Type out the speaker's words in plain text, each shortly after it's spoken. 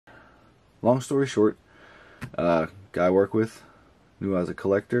long story short, guy I work with knew I was a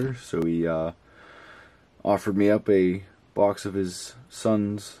collector, so he offered me up a box of his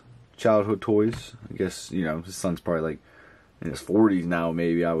son's childhood toys. I guess, you know, his son's probably like in his 40s now,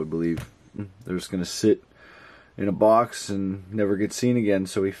 maybe, I would believe. They're just gonna sit in a box and never get seen again,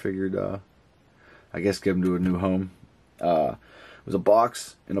 so he figured, I guess, give them to a new home. It was a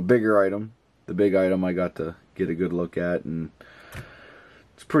box and a bigger item. The big item I got to get a good look at, and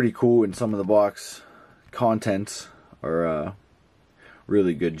it's pretty cool, and some of the box contents are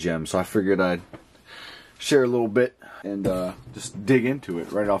really good gems, so I figured I'd share a little bit and just dig into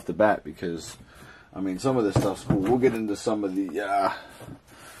it right off the bat, because I mean, some of this stuff's cool. We'll get into some of the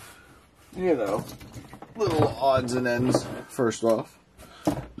you know, little odds and ends first off,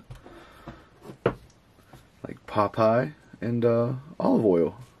 like Popeye and olive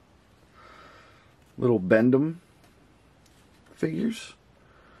oil, little Bendham figures.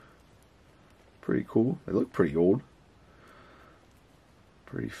 Pretty cool. They look pretty old,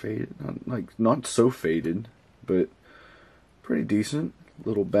 pretty faded. Not so faded, but pretty decent.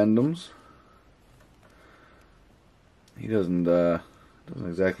 Little Bendhams. He doesn't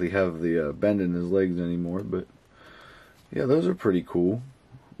exactly have the bend in his legs anymore, but yeah, those are pretty cool.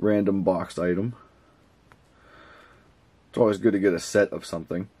 Random boxed item. It's always good to get a set of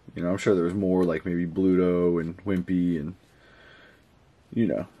something. You know, I'm sure there's more, like maybe Bluto and Wimpy and, you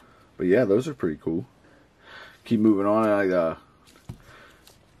know. But yeah, those are pretty cool. Keep moving on. I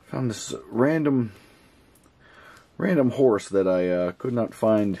found this random horse that I could not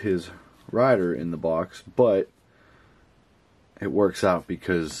find his rider in the box, but it works out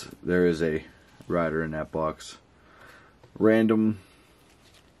because there is a rider in that box. Random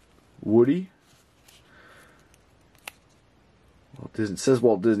Woody. It says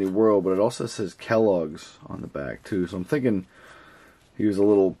Walt Disney World, but it also says Kellogg's on the back too. So I'm thinking he was a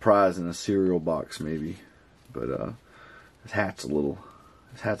little prize in a cereal box, maybe. But his hat's a little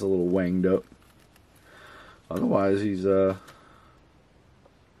wanged up. Otherwise, he's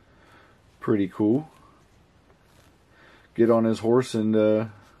pretty cool. Get on his horse and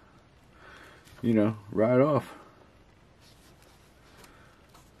you know, ride off.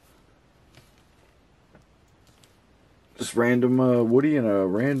 Just random Woody and a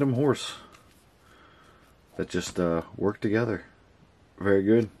random horse that just work together. Very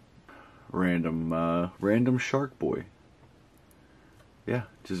good. Random Shark Boy. Yeah,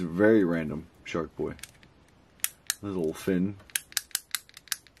 just very random Shark Boy. Little fin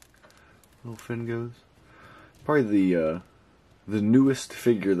goes. Probably the newest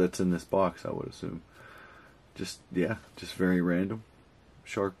figure that's in this box, I would assume. Just very random.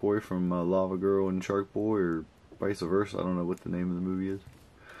 Shark Boy from Lava Girl and Shark Boy, or vice versa. I don't know what the name of the movie is.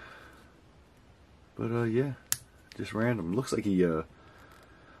 But yeah, just random. Looks like he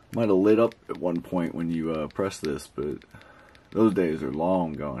might have lit up at one point when you press this, but those days are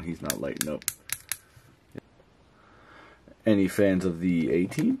long gone. He's not lighting up. Any fans of the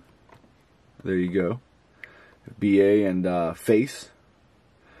A-Team? There you go. BA and Face.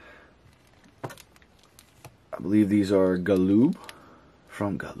 I believe these are Galoob.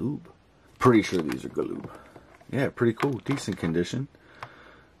 From Galoob. Pretty sure these are Galoob. Yeah, pretty cool. Decent condition.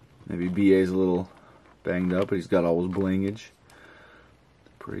 Maybe BA's a little banged up, but he's got all his blingage.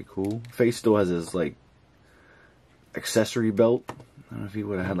 Pretty cool. Face still has his, like, accessory belt. I don't know if he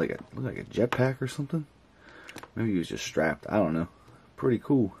would have had, like, looked like a jetpack or something. Maybe he was just strapped. I don't know. Pretty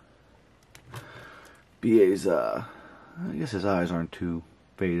cool. BA's, I guess his eyes aren't too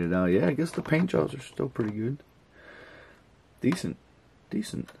faded out. Yeah, I guess the paint jobs are still pretty good. Decent.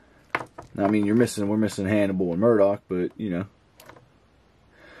 Now, I mean, we're missing Hannibal and Murdoch, but, you know,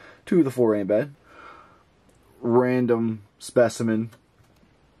 2 of the 4 ain't bad. Random specimen.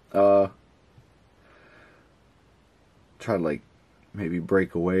 Try to, like, maybe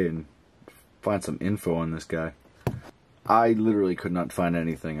break away and find some info on this guy. I literally could not find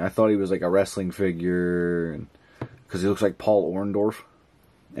anything. I thought he was like a wrestling figure, and because he looks like Paul Orndorff.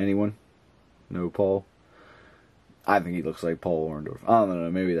 Anyone know Paul? I think he looks like Paul Orndorff. I don't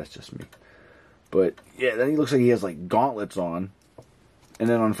know, maybe that's just me. But yeah, then he looks like he has like gauntlets on. And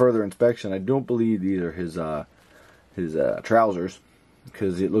then on further inspection, I don't believe these are his trousers,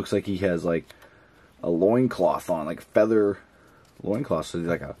 because it looks like he has like a loincloth on, like feather loincloth. So he's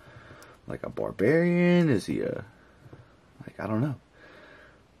like a barbarian. Is he a, like, I don't know.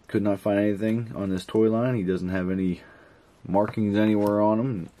 Could not find anything on this toy line. He doesn't have any markings anywhere on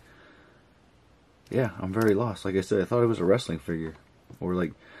him. Yeah, I'm very lost. Like I said, I thought it was a wrestling figure, or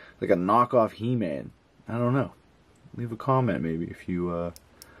like a knockoff He-Man. I don't know. Leave a comment maybe if you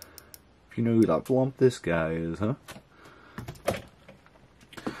know who the flump this guy is, huh?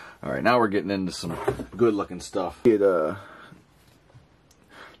 Alright, now we're getting into some good looking stuff. Let's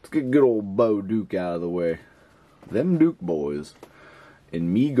get good old Bo Duke out of the way. Them Duke boys.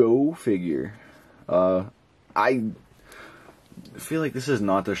 In Mego figure. I feel like this is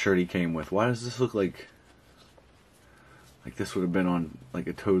not the shirt he came with. Why does this look like this would have been on like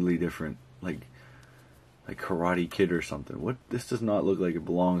a totally different like Karate Kid or something? What? This does not look like it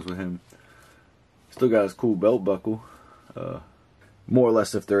belongs with him. Still got his cool belt buckle. More or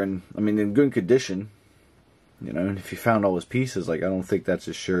less if they're in good condition. You know, and if you found all his pieces, like I don't think that's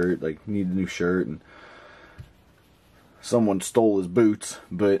his shirt. Like need a new shirt, and someone stole his boots.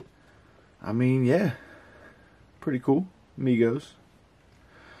 But I mean, yeah, pretty cool. Migos.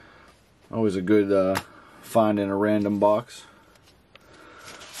 Always a good find in a random box.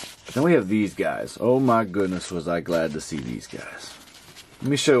 But then we have these guys. Oh my goodness, was I glad to see these guys.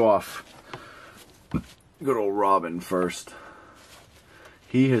 Let me show off good old Robin first.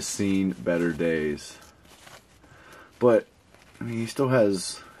 He has seen better days. But, I mean, he still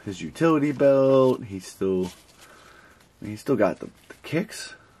has his utility belt. He's still got the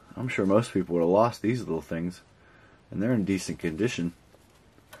kicks. I'm sure most people would have lost these little things. And they're in decent condition.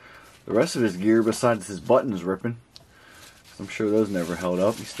 The rest of his gear, besides his buttons ripping, I'm sure those never held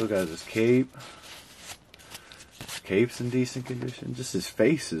up. He still got his cape. His cape's in decent condition. Just his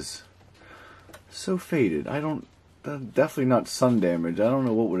face is so faded. Definitely not sun damage. I don't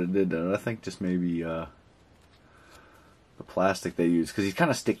know what would have did that. I think just maybe the plastic they use, because he's kind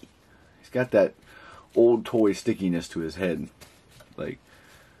of sticky. He's got that old toy stickiness to his head. But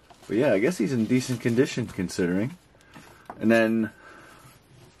yeah, I guess he's in decent condition considering. And then,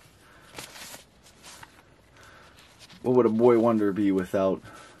 what would a Boy Wonder be without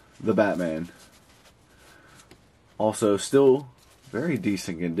the Batman? Also, still very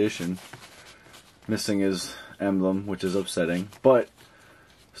decent condition. Missing his emblem, which is upsetting, but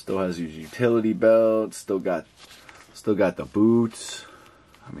still has his utility belt. Still got the boots.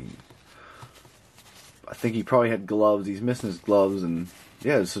 I mean, I think he probably had gloves. He's missing his gloves, and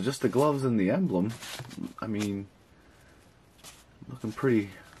yeah, so just the gloves and the emblem. I mean, looking pretty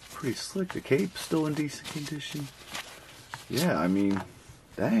slick. The cape's still in decent condition. Yeah, I mean,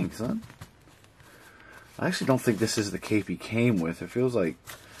 dang, son. I actually don't think this is the cape he came with. It feels like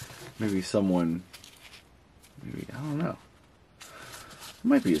maybe someone, I don't know. It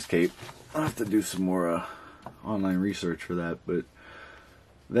might be his cape. I'll have to do some more online research for that. But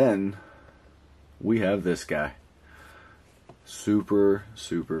then we have this guy. Super,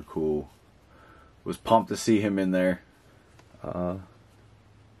 super cool. Was pumped to see him in there.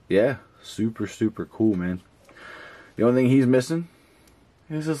 Yeah, super, super cool, man. The only thing he's missing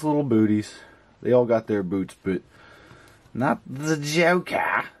is his little booties. They all got their boots, but not the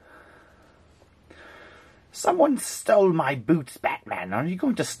Joker. Someone stole my boots, Batman. Are you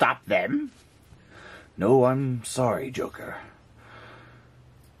going to stop them? No, I'm sorry, Joker.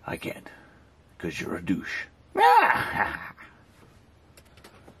 I can't, because you're a douche.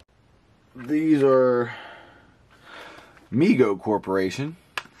 These are Mego Corporation,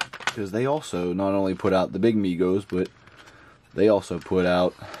 because they also not only put out the big Megos, but they also put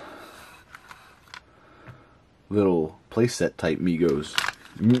out little playset type Megos.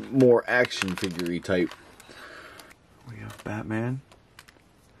 More action figure-y type. We have Batman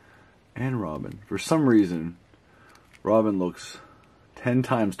and Robin. For some reason, Robin looks 10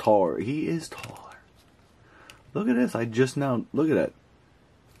 times taller. He is taller. Look at this. Look at that.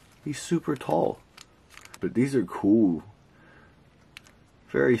 He's super tall. But these are cool.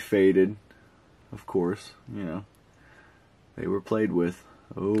 Very faded, of course, you know. They were played with.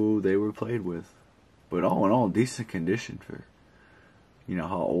 Oh, they were played with. But all in all, decent condition for, you know,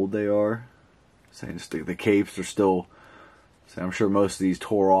 how old they are. Saying the capes are still, I'm sure most of these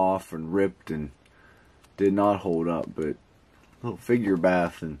tore off and ripped and did not hold up. But little figure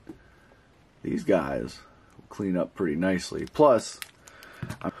bath, and these guys will clean up pretty nicely. Plus,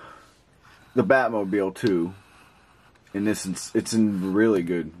 the Batmobile too. In this, it's in really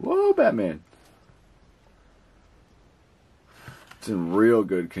good. Whoa, Batman! It's in real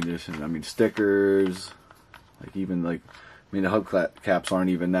good condition. I mean, stickers, the hubcaps aren't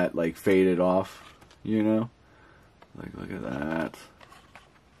even that faded off, you know. Look at that.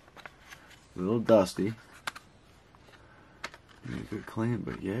 A little dusty. Good clean,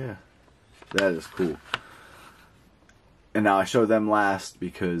 but yeah, that is cool. And now I show them last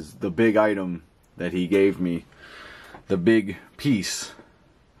because the big item that he gave me, the big piece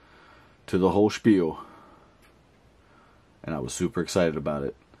to the whole spiel, and I was super excited about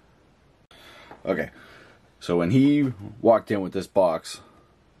it. Okay, so when he walked in with this box,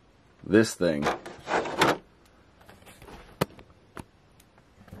 this thing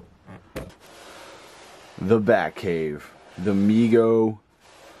the Batcave. The Mego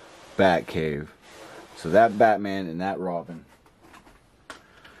Batcave. So that Batman and that Robin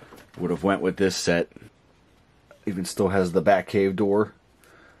would have went with this set. Even still has the Batcave door.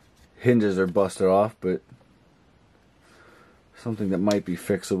 Hinges are busted off, but something that might be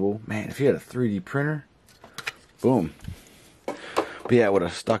fixable. Man, if you had a 3D printer, boom. But yeah, it would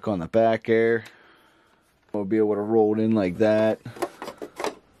have stuck on the back there. Would be able to roll it in like that.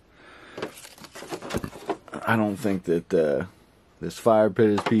 I don't think that this fire pit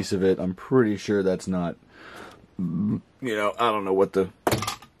is a piece of it. I'm pretty sure that's not. You know, I don't know what the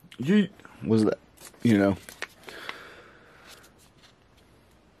yeet was that. You know,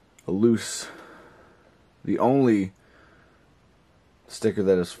 a loose. The only sticker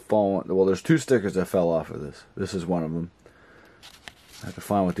that has fallen. Well, there's two stickers that fell off of this. This is one of them. I have to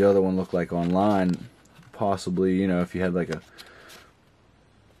find what the other one looked like online. Possibly, you know, if you had like a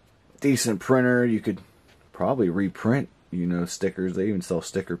decent printer, you could probably reprint, you know, stickers. They even sell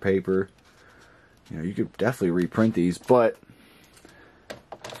sticker paper. You know, you could definitely reprint these, but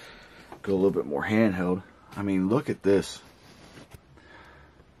go a little bit more handheld. I mean, look at this.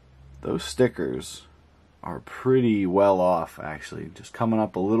 Those stickers are pretty well off, actually. Just coming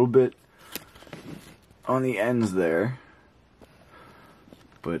up a little bit on the ends there.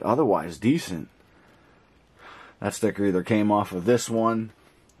 But otherwise decent. That sticker either came off of this one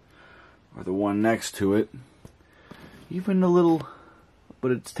or the one next to it. Even the little,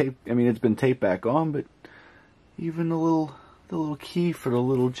 but it's taped, I mean, it's been taped back on, but even the little key for the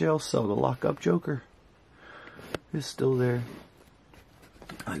little jail cell to lock up Joker is still there.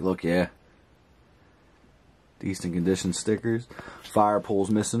 Like, look, yeah. Decent condition stickers. Fire pole's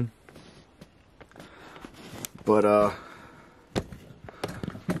missing. But, I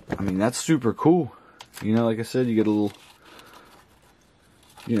mean, that's super cool. You know, like I said, you get a little,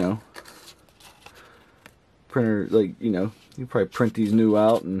 you know, printer, like, you know, you probably print these new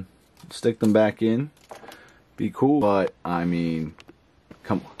out and stick them back in. Be cool. But, I mean,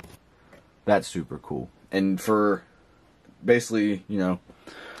 come on. That's super cool. And for basically, you know,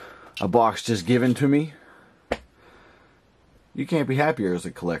 a box just given to me, you can't be happier as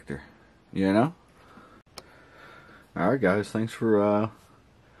a collector, you know? Alright guys, thanks for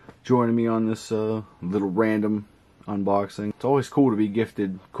joining me on this little random unboxing. It's always cool to be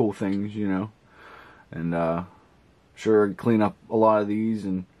gifted cool things, you know. And sure, I'd clean up a lot of these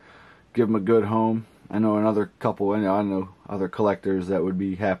and give them a good home. I know another couple, I know other collectors that would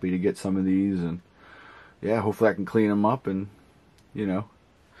be happy to get some of these. And yeah, hopefully I can clean them up and, you know,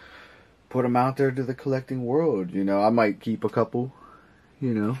 put them out there to the collecting world. You know, I might keep a couple,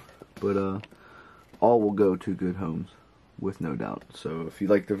 you know, but all will go to good homes, with no doubt. So if you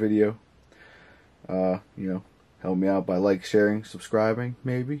like the video, you know, help me out by like, sharing, subscribing,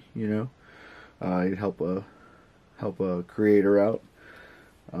 maybe, you know. You'd help a creator out.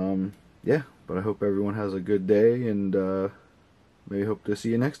 Yeah, but I hope everyone has a good day, and maybe hope to see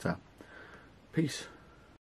you next time. Peace.